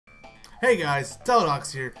Hey guys,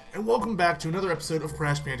 Teledox here, and welcome back to another episode of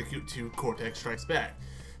Crash Bandicoot 2 Cortex Strikes Back.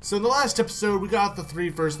 So in the last episode, we got the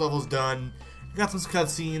 3 first levels done, we got some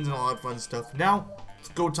cutscenes and all that fun stuff. Now, it's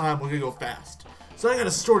go time, we're gonna go fast. So I got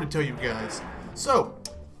a story to tell you guys. So,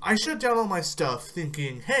 I shut down all my stuff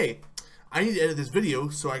thinking, hey, I need to edit this video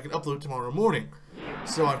so I can upload it tomorrow morning.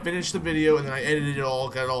 So I finished the video and then I edited it all,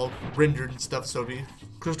 got it all rendered and stuff so it'll be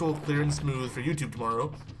crystal clear and smooth for YouTube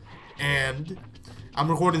tomorrow. And I'm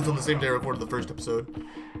recording this on the same day I recorded the first episode.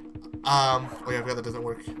 Oh yeah, I forgot that doesn't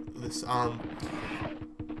work.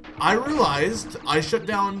 I realized I shut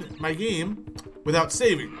down my game without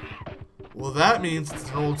saving. Well, that means it's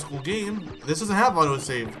an old school game. This doesn't have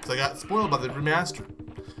autosave because I got spoiled by the remaster.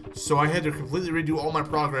 So I had to completely redo all my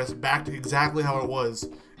progress back to exactly how it was,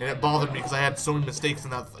 and it bothered me because I had so many mistakes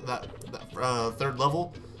in that third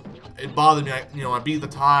level. It bothered me. I beat the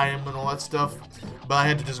time and all that stuff, but I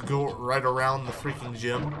had to just go right around the freaking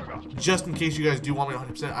gym, just in case you guys do want me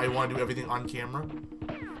 100%. I want to do everything on camera,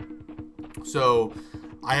 so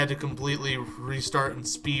I had to completely restart and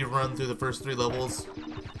speed run through the first 3 levels.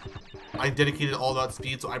 I dedicated all that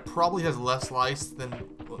speed, so I probably has less lives than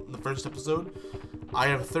in the first episode. I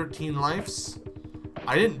have 13 lives.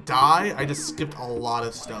 I didn't die, I just skipped a lot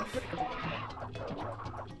of stuff.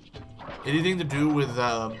 Anything to do with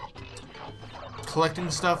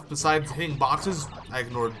collecting stuff besides hitting boxes, I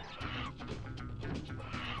ignored.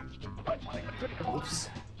 Oops.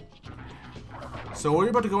 So we're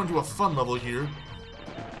about to go into a fun level here.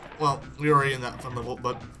 Well, we're already in that fun level,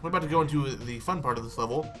 but we're about to go into the fun part of this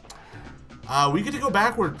level. We get to go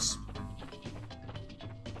backwards.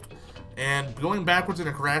 And going backwards in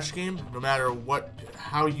a Crash game, no matter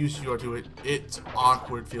how used you are to it, it's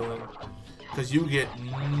awkward feeling. Because you get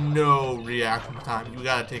no reaction time. You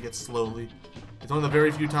gotta take it slowly. It's one of the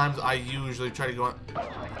very few times I usually try to go on.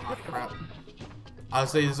 Oh, crap. I would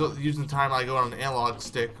say this is using the time I go on an analog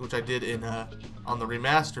stick, which I did in on the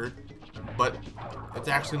remaster, but it's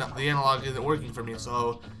actually not. The analog isn't working for me,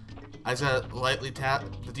 so I just gotta lightly tap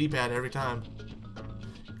the D-pad every time.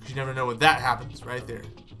 Because you never know when that happens, right there.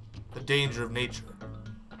 The danger of nature.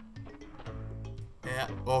 Yeah.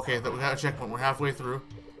 Okay, we got a checkpoint. We're halfway through.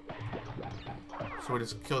 So we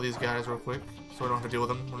just kill these guys real quick, so we don't have to deal with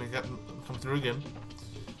them when we come through again.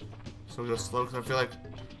 So we go slow, because I feel like,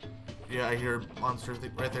 yeah, I hear monsters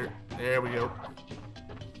right there. There we go.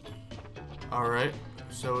 Alright,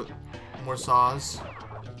 so more saws.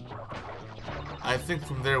 I think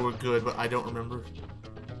from there we're good, but I don't remember.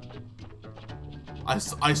 I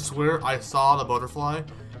swear I saw the butterfly,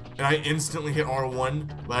 and I instantly hit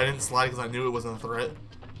R1, but I didn't slide because I knew it wasn't a threat.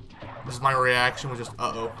 Just my reaction was just,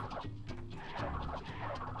 uh-oh.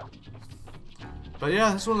 But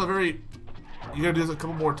yeah, this is one of the you gotta do this a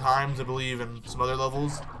couple more times, I believe, in some other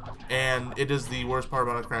levels. And it is the worst part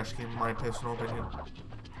about a Crash game, in my personal opinion.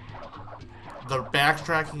 The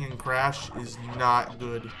backtracking in Crash is not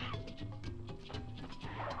good.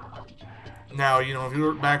 Now, if you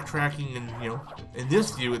were backtracking and, in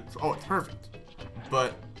this view, it's perfect.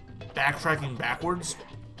 But backtracking backwards?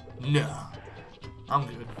 No. I'm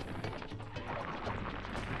good.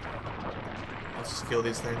 Let's just kill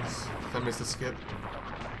these things. I missed the skip.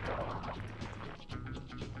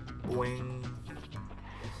 Boing.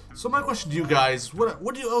 So my question to you guys, what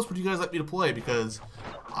else would you guys like me to play? Because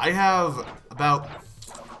I have about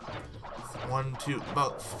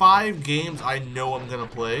 5 games I know I'm gonna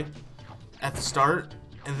play at the start,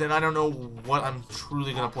 and then I don't know what I'm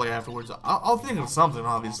truly gonna play afterwards. I'll think of something,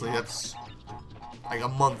 obviously. That's like a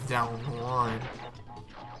month down the line.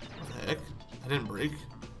 What the heck? I didn't break.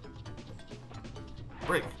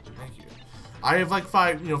 Break. Thank you. I have like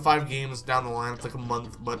 5 games down the line. It's like a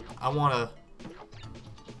month, but I wanna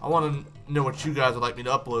know what you guys would like me to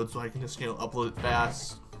upload, so I can just upload it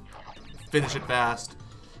fast, finish it fast.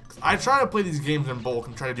 'Cause I try to play these games in bulk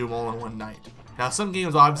and try to do them all in one night. Now some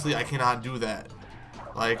games obviously I cannot do that.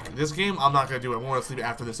 Like this game, I'm not gonna do it. I'm gonna sleep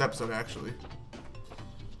after this episode actually.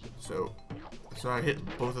 So I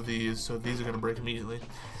hit both of these, so these are gonna break immediately.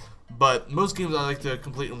 But most games I like to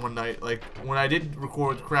complete in one night. Like when I did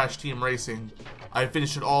record Crash Team Racing, I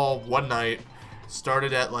finished it all one night.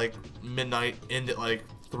 Started at like midnight, ended at like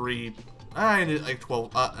 3. I ended at like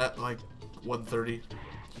 12. At like 1:30.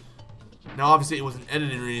 Now obviously it wasn't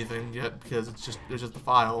edited or anything yet because it was just the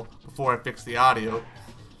file before I fixed the audio.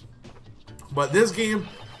 But this game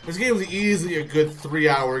is easily a good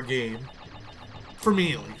 3-hour game for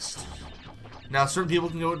me at least. Now certain people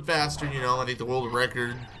can go it faster. I think the world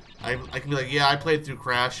record. I can be like, yeah, I played through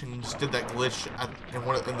Crash and just did that glitch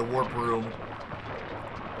in the warp room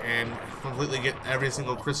and completely get every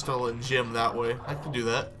single crystal and gem that way. I can do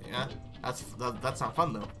that. Yeah, that's not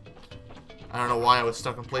fun though. I don't know why I was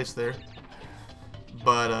stuck in place there.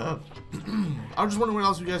 But, I was just wondering what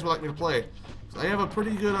else you guys would like me to play. I have a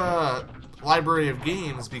pretty good, library of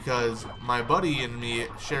games because my buddy and me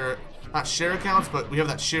share, not share accounts, but we have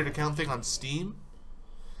that shared account thing on Steam.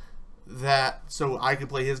 So I can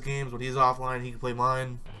play his games when he's offline, he can play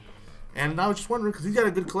mine. And I was just wondering, because he's got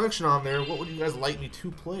a good collection on there, what would you guys like me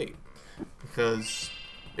to play? Because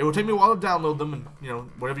it would take me a while to download them, and, you know,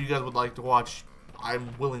 whatever you guys would like to watch, I'm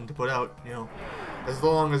willing to put out, you know. As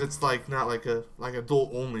long as it's, like, not like a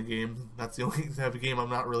adult-only game. That's the only type of game I'm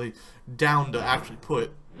not really down to actually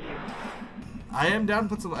put. I am down to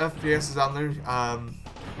put some FPSs on there,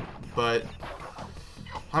 but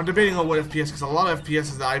I'm debating on what FPS, because a lot of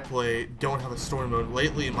FPSs that I play don't have a story mode.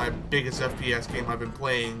 Lately, my biggest FPS game I've been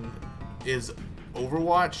playing is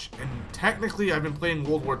Overwatch, and technically I've been playing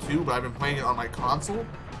World War II, but I've been playing it on my console,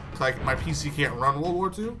 like my PC can't run World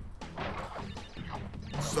War II,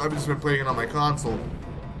 so I've just been playing it on my console,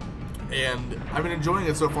 and I've been enjoying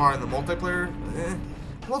it so far. In the multiplayer,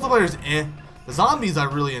 multiplayer's the zombies I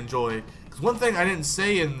really enjoy, because one thing I didn't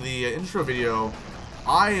say in the intro video,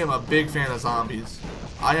 I am a big fan of zombies.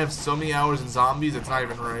 I have so many hours in zombies, it's not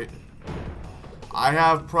even right. I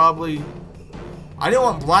have probably, I know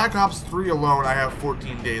on Black Ops 3 alone, I have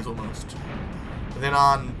 14 days almost. And then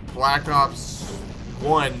on Black Ops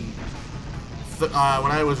 1, when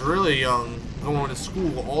I was really young, going to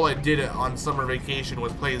school, all I did on summer vacation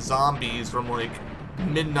was play zombies from like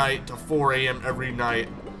midnight to 4 a.m. every night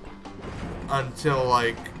until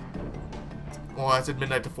like, well, I said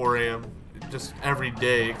midnight to 4 a.m. just every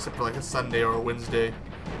day except for like a Sunday or a Wednesday.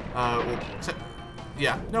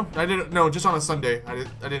 Yeah, no, I didn't. No, just on a Sunday. I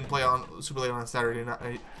didn't play on super late on a Saturday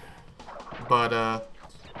night. But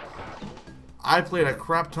I played a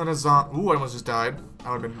crap ton of zombies. Ooh, I almost just died.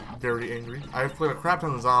 I would have been very angry. I've played a crap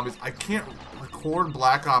ton of zombies. I can't record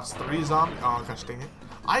Black Ops 3 zombies. Oh gosh, dang it!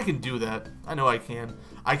 I can do that. I know I can.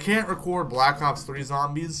 I can't record Black Ops 3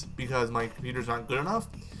 zombies because my computer's not good enough.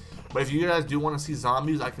 But if you guys do want to see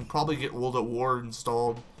zombies, I can probably get World at War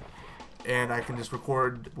installed. And I can just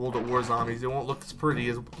record World at War zombies. It won't look as pretty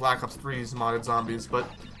as Black Ops 3's modded zombies, but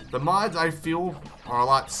the mods I feel are a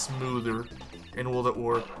lot smoother in World at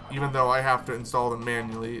War. Even though I have to install them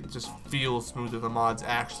manually, it just feels smoother. The mods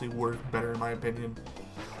actually work better in my opinion.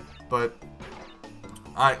 But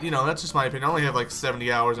you know, that's just my opinion. I only have like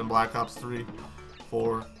 70 hours in Black Ops 3,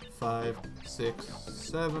 4, 5, 6,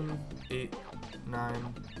 7, 8,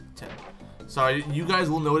 9, 10. So you guys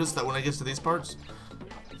will notice that when I get to these parts,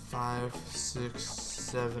 5, 6,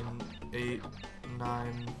 7, 8,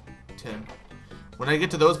 9, 10. When I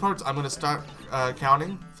get to those parts, I'm going to start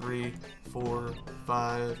counting. 3, 4,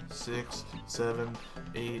 5, 6, 7,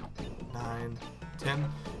 8, 9, 10.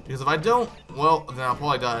 Because if I don't, well, then I'll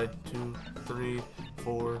probably die. 2, 3,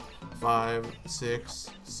 4, 5, 6,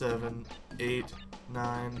 7, 8,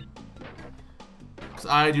 9. Because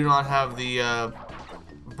I do not have the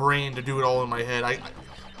brain to do it all in my head.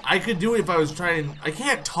 I could do it if I was trying. I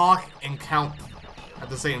can't talk and count at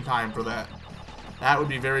the same time for that. That would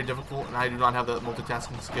be very difficult, and I do not have that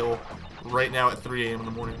multitasking skill right now at 3 a.m. in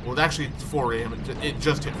the morning. Well, actually, it's 4 a.m. It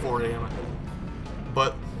just hit 4 a.m.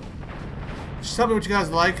 But just tell me what you guys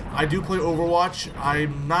like. I do play Overwatch.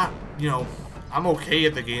 I'm not, you know, I'm okay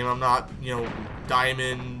at the game. I'm not, you know,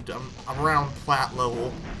 diamond. I'm around plat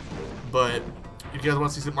level. But if you guys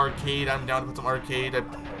want to see some arcade, I'm down to put some arcade.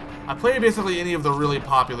 I play basically any of the really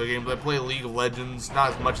popular games. I play League of Legends,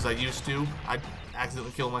 not as much as I used to. I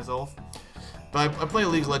accidentally killed myself. But I play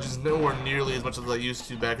League of Legends nowhere nearly as much as I used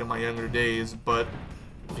to back in my younger days. But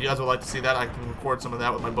if you guys would like to see that, I can record some of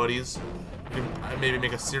that with my buddies. I maybe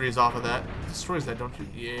make a series off of that. It destroys that, don't you?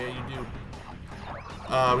 Yeah, you do.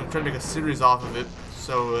 We can try to make a series off of it,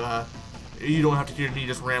 so you don't have to hear me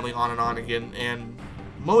just rambling on and on again. And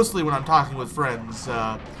mostly when I'm talking with friends,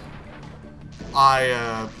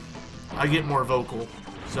 I get more vocal,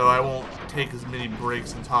 so I won't take as many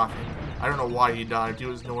breaks in talking. I don't know why he died. He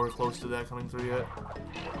was nowhere close to that coming through yet.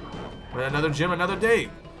 But another gym, another day.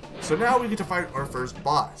 So now we get to fight our first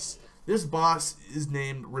boss. This boss is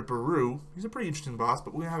named Ripperoo. He's a pretty interesting boss,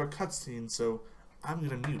 but we're going to have a cutscene, so I'm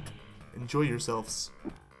going to mute. Enjoy yourselves.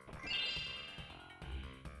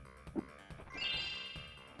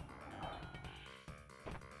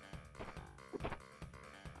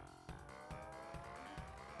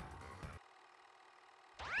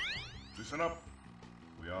 Listen up.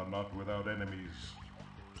 We are not without enemies.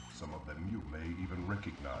 Some of them you may even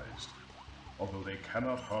recognize. Although they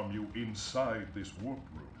cannot harm you inside this warp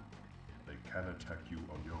room, they can attack you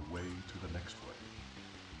on your way to the next way.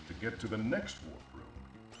 To get to the next warp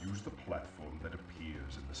room, use the platform that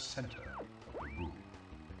appears in the center of the room.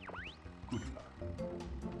 Good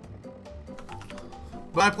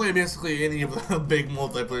But I play basically any of the big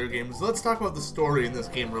multiplayer games. So let's talk about the story in this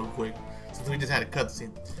game real quick, since we just had a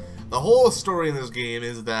cutscene. The whole story in this game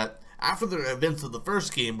is that after the events of the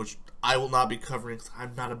first game, which I will not be covering because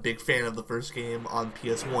I'm not a big fan of the first game on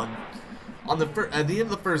PS1. At the end of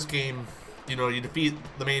the first game, you know, you defeat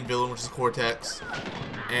the main villain, which is Cortex,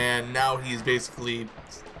 and now he's basically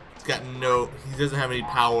he doesn't have any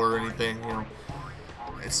power or anything, you know.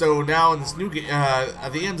 And so now in this new game,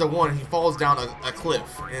 at the end of 1, he falls down a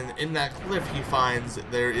cliff, and in that cliff he finds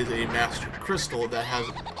that there is a master crystal that has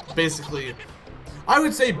basically, I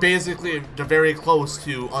would say basically very close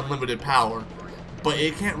to unlimited power, but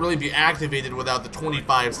it can't really be activated without the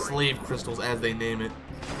 25 slave crystals, as they name it.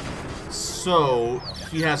 So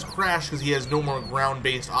he has Crash because he has no more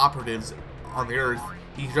ground-based operatives on the Earth.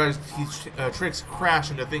 He tricks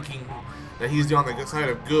Crash into thinking that he's on the side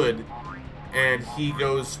of good, and he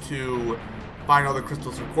goes to find all the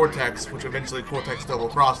crystals from Cortex, which eventually Cortex double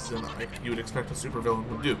crosses him, like you would expect a supervillain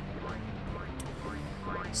would do.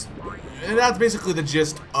 And that's basically the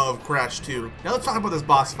gist of Crash 2. Now let's talk about this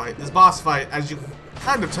boss fight. This boss fight, as you can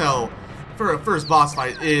kind of tell, for a first boss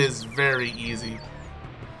fight, is very easy.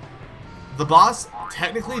 The boss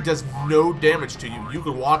technically does no damage to you. You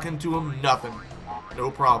could walk into him, nothing. No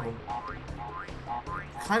problem.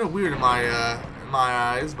 Kind of weird in my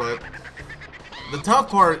eyes, but the tough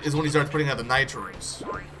part is when he starts putting out the nitros.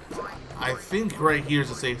 I think right here is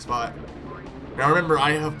a safe spot. Now remember,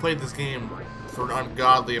 I have played this game for an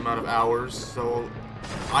ungodly amount of hours, so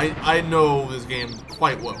I know this game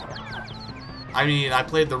quite well. I mean, I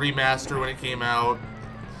played the remaster when it came out.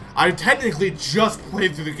 I technically just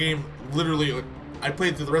played through the game, literally, I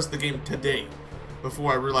played through the rest of the game today,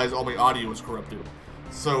 before I realized all my audio was corrupted.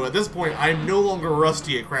 So at this point, I'm no longer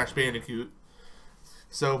rusty at Crash Bandicoot.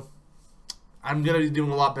 So I'm gonna be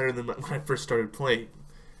doing a lot better than when I first started playing.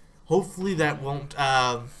 Hopefully that won't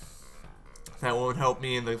help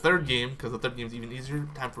me in the third game, because the third game is even easier.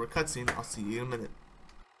 Time for a cutscene. I'll see you in a minute.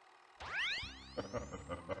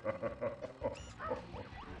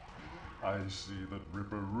 I see that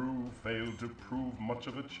Ripperoo failed to prove much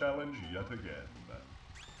of a challenge yet again.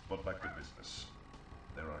 But back to business.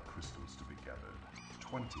 There are crystals to be gathered,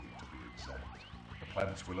 20 to be exact. The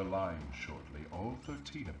planets will align shortly, all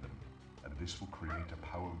 13 of them, and this will create a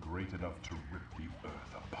power great enough to rip the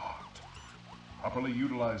Earth apart. Properly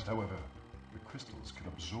utilized, however, the crystals can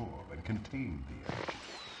absorb and contain the energy.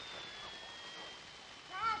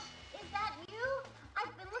 Crash, is that you?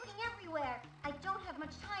 I've been looking everywhere. I don't have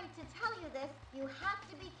much time to tell you this. You have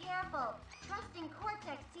to be careful. Trusting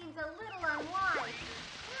Cortex seems a little unwise.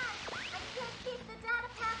 Crash, I can't keep the data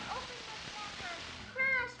path open this longer.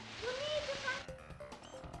 Crash, you need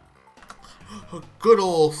to... A good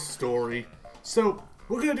old story. So,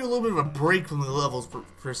 we're going to do a little bit of a break from the levels,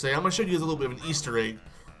 per se. I'm going to show you guys a little bit of an Easter egg.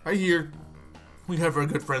 Right here, we have our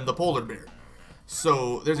good friend, the polar bear.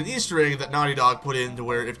 So, there's an Easter egg that Naughty Dog put in to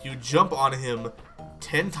where if you jump on him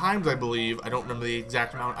 10 times, I believe, I don't remember the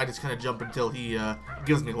exact amount, I just kind of jump until he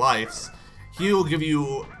gives me lives, he'll give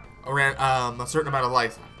you around a certain amount of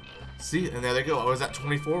life. See, and there they go. I was at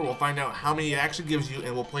 24. We'll find out how many he actually gives you,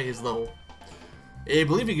 and we'll play his level. I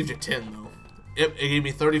believe he gives you 10, though. It gave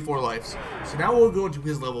me 34 lives. So now we'll go into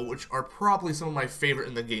his level, which are probably some of my favorite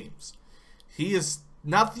in the games. He is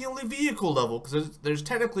not the only vehicle level, because there's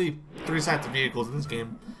technically 3 sets of vehicles in this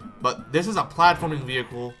game, but this is a platforming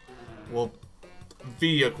vehicle. Well,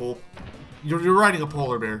 you're riding a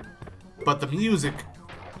polar bear, but the music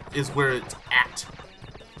is where it's at.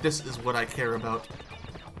 This is what I care about.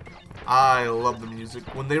 I love the music.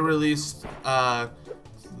 When they released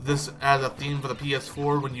this as a theme for the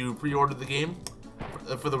PS4 when you pre-ordered the game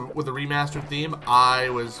with the remastered theme, I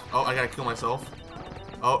gotta kill myself.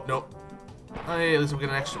 Oh no. Hey, at least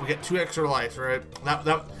we get 2 extra lives, right?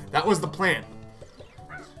 That was the plan.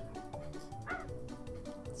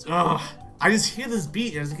 Ugh, I just hear this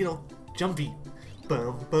beat and I just get all jumpy.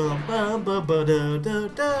 Bum bum bum bum ba da da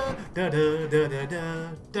da da da da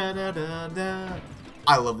da da da da.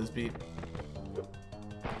 I love this beat.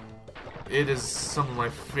 It is some of my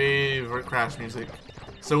favorite Crash music.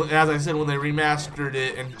 So as I said, when they remastered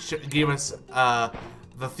it and gave us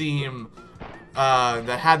the theme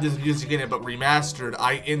that had this music in it but remastered,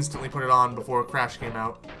 I instantly put it on before Crash came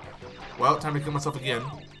out. Well, time to kill myself again.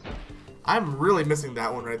 I'm really missing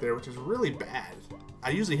that one right there, which is really bad.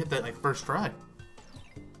 I usually hit that like first try.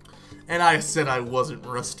 And I said I wasn't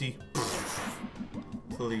rusty.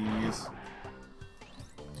 Please.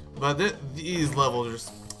 But these levels are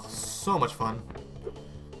just so much fun.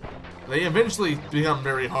 They eventually become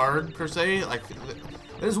very hard, per se. Like,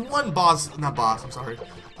 there's one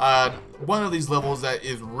one of these levels that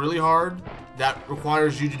is really hard, that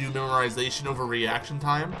requires you to do memorization over reaction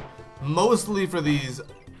time. Mostly for these.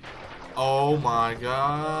 Oh my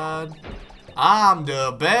god. I'm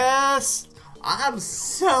the best. I'm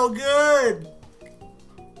so good.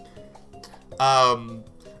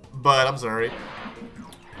 But I'm sorry.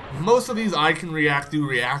 Most of these I can react through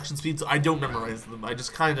reaction speed, so I don't memorize them. I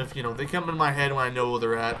just kind of, you know, they come in my head when I know where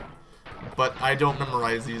they're at. But I don't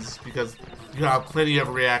memorize these because you have plenty of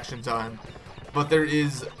reaction time. But there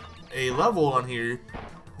is a level on here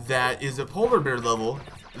that is a polar bear level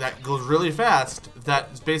that goes really fast. That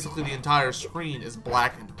is basically the entire screen is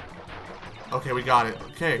blackened. Okay, we got it.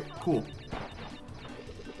 Okay, cool.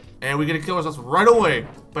 And we get to kill ourselves right away.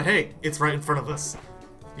 But hey, it's right in front of us.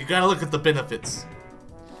 You gotta look at the benefits.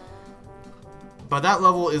 But that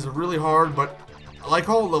level is really hard, but like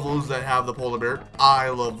all levels that have the polar bear, I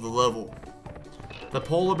love the level. The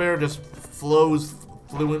polar bear just flows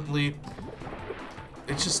fluently.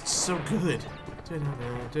 It's just so good.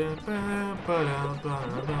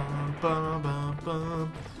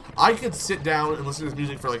 I could sit down and listen to this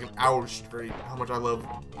music for like an hour straight. How much I love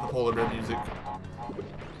the polar bear music.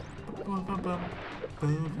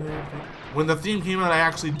 When the theme came out, I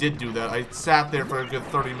actually did do that. I sat there for a good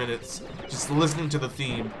 30 minutes just listening to the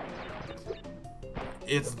theme.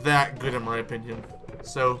 It's that good in my opinion.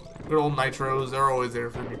 So, good old nitros, they're always there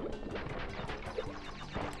for me.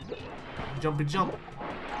 Jumpy jump.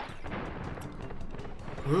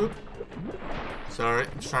 Oop. Sorry,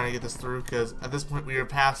 I'm just trying to get this through because at this point we are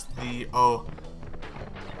past the, oh.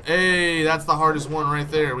 Hey, that's the hardest one right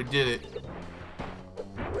there. We did it.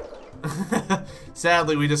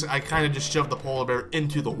 Sadly, I kind of just shoved the polar bear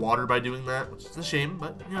into the water by doing that, which is a shame,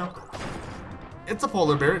 but, you know. It's a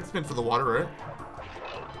polar bear. It's meant for the water, right?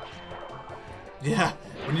 Yeah.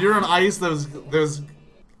 When you're on ice, those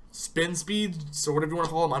spin speeds, or whatever you want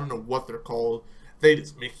to call them, I don't know what they're called, they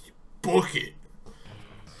just make you book it.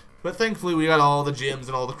 But thankfully, we got all the gems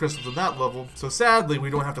and all the crystals in that level, so sadly,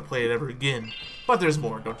 we don't have to play it ever again. But there's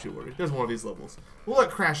more, don't you worry. There's more of these levels. We'll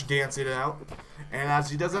let Crash dance it out, and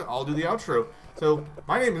as he does that, I'll do the outro. So,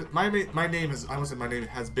 my name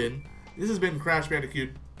has been, this has been Crash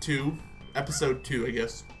Bandicoot 2, Episode 2, I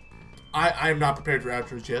guess. I am not prepared for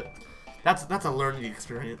outros yet. That's a learning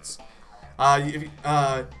experience.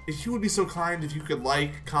 If you would be so kind, if you could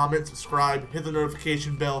like, comment, subscribe, hit the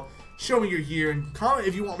notification bell, show me you're here, and comment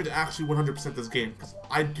if you want me to actually 100% this game, because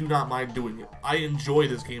I do not mind doing it. I enjoy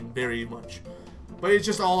this game very much. But it's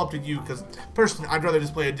just all up to you, because personally, I'd rather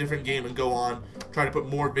just play a different game and go on, try to put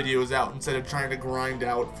more videos out, instead of trying to grind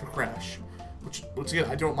out for Crash. Which again,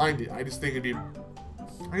 I don't mind it. I just think it'd be,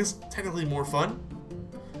 I guess, technically more fun.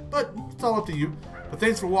 But it's all up to you. But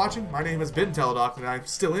thanks for watching. My name has been Teledox, and I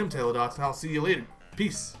still am Teledox, and I'll see you later.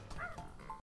 Peace.